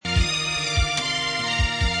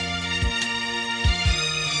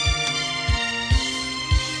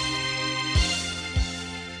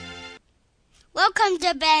Welcome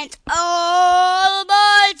to Ben's All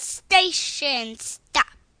Aboard Station. Stop.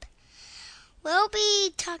 We'll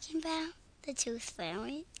be talking about the Tooth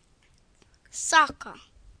Fairy. Soccer.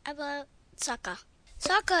 About soccer.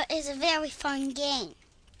 Soccer is a very fun game.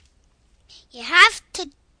 You have to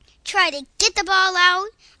try to get the ball out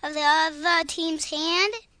of the other team's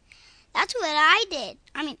hand. That's what I did.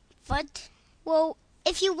 Well,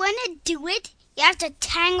 if you want to do it, you have to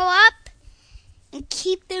tangle up and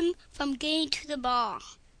keep them from getting to the ball.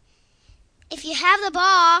 If you have the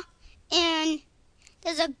ball and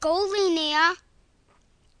there's a goalie there,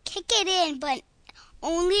 kick it in, but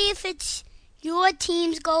only if it's your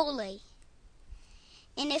team's goalie.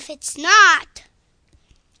 And if it's not,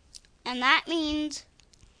 and that means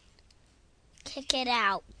kick it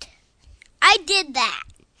out. I did that.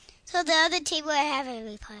 So the other team would have a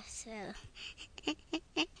replay. So.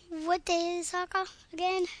 What day is soccer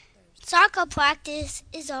again? Soccer practice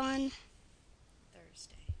is on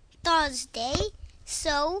Thursday.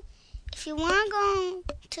 So if you want to go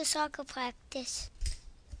to soccer practice,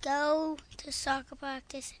 go to soccer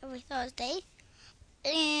practice every Thursday.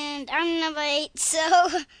 And I'm number 8, so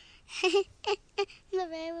the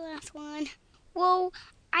very last one. Well,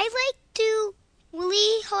 I like to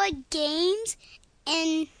really hard games,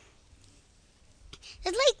 and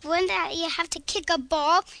it's like one that you have to kick a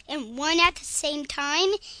ball and run at the same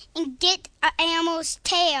time and get an animal's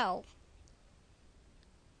tail.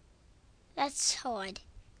 That's hard.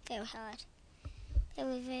 Very hard.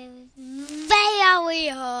 Very, very, very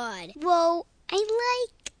hard. Well, I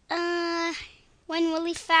like run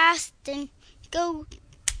really fast and go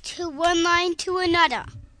to one line to another.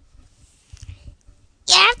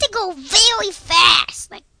 You have to go very fast.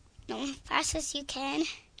 Like, as fast as you can.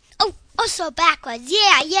 Oh, also backwards.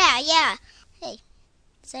 Yeah. Hey,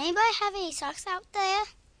 does anybody have any socks out there?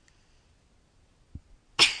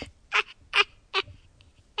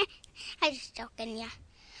 I'm just joking, yeah.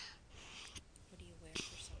 What do you wear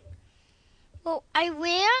for soccer? Well, I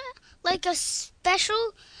wear like a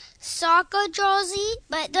special soccer jersey,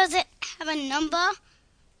 but it doesn't have a number.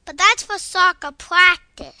 But that's for soccer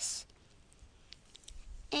practice.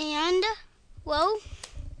 And, well,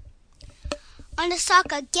 on the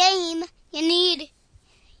soccer game, you need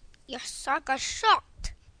your soccer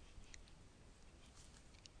short.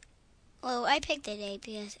 Well, I picked an 8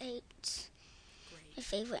 because 8's my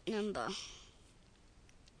favorite number.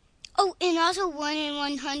 Oh, and also 1 in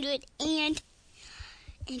 100 and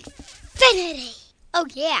infinity. Oh,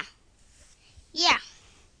 yeah. Yeah.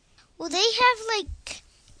 Well, they have, like,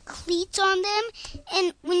 cleats on them,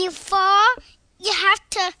 and when you fall, you have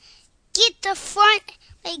to get the front,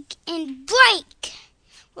 like, and break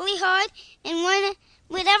really hard, and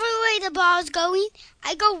whatever way the ball is going,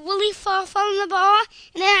 I go really far from the ball,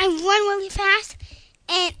 and then I run really fast,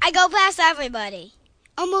 and I go past everybody,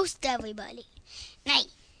 almost everybody, and I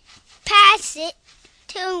pass it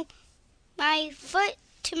to my foot,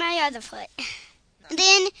 to my other foot, and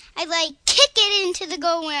then I, like, kick it into the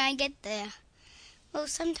goal when I get there. Well,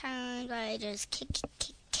 sometimes I just kick,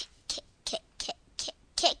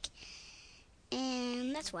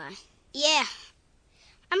 and that's why. Yeah,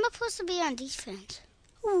 I'm supposed to be on defense.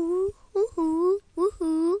 I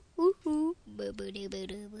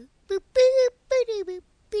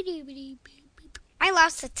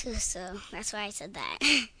lost it too, so that's why I said that.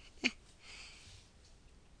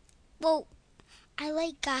 Well,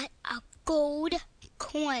 I got a gold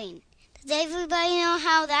coin. Does everybody know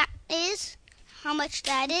how that is? How much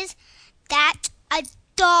that is? That's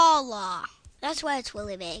 $1. That's why it's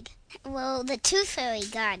really big. Well, the Tooth Fairy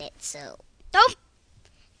got it, so don't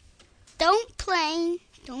play.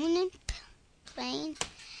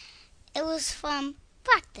 It was from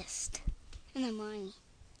practice in the morning.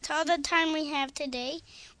 That's all the time we have today.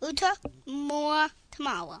 We'll talk more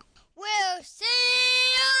tomorrow. We'll see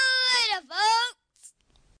you later, folks.